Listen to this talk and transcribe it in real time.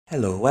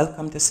Hello,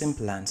 welcome to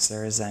Simple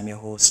Answers. I'm your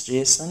host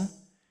Jason.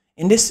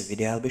 In this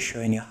video, I'll be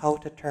showing you how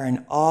to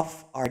turn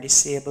off or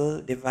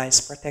disable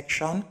device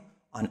protection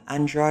on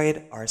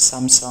Android or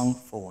Samsung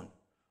phone,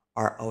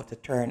 or how to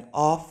turn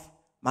off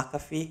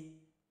McAfee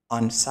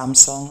on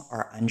Samsung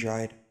or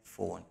Android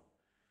phone.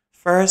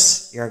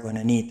 First, you're going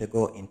to need to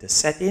go into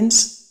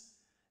settings,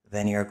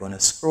 then you're going to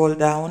scroll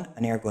down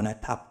and you're going to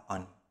tap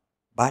on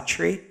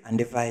battery and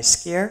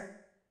device care.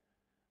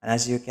 And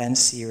as you can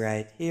see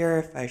right here,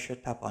 if I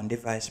should tap on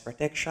device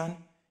protection,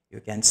 you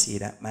can see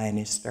that mine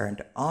is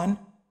turned on.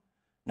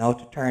 Now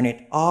to turn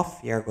it off,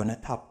 you're going to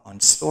tap on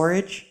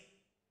storage.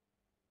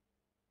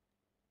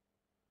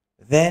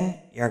 Then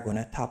you're going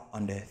to tap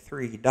on the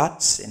three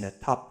dots in the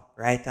top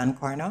right hand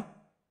corner.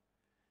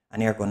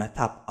 And you're going to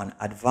tap on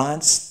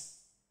advanced.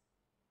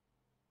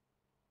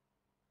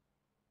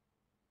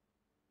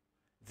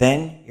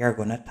 Then you're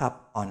going to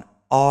tap on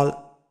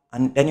all,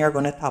 and then you're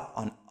going to tap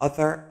on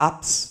other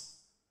apps.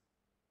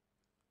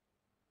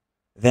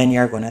 Then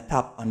you're going to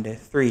tap on the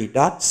three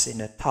dots in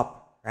the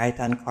top right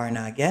hand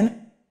corner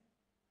again.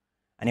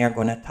 And you're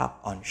going to tap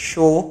on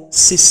show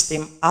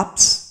system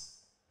apps.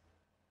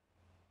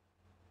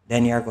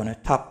 Then you're going to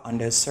tap on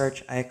the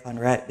search icon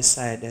right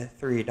beside the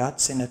three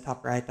dots in the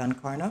top right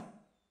hand corner.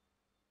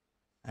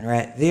 And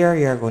right there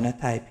you're going to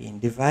type in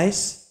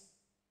device.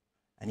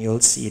 And you'll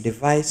see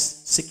device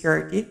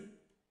security.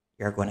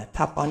 You're going to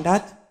tap on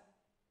that.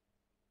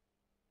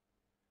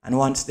 And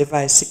once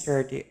device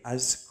security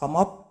has come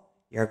up,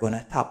 you're going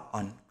to tap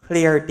on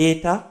clear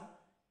data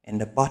in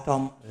the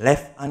bottom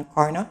left hand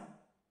corner.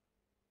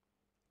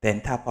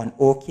 Then tap on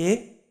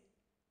OK.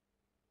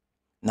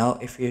 Now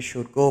if you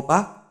should go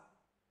back,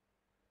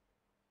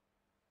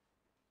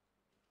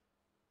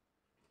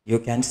 you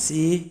can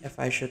see if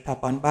I should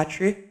tap on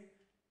battery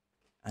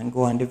and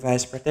go on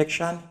device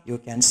protection, you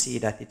can see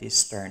that it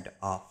is turned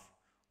off.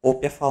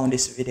 Hope you found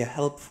this video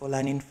helpful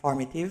and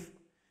informative.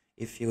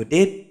 If you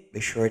did, be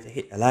sure to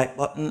hit the like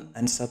button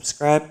and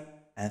subscribe.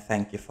 And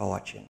thank you for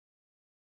watching.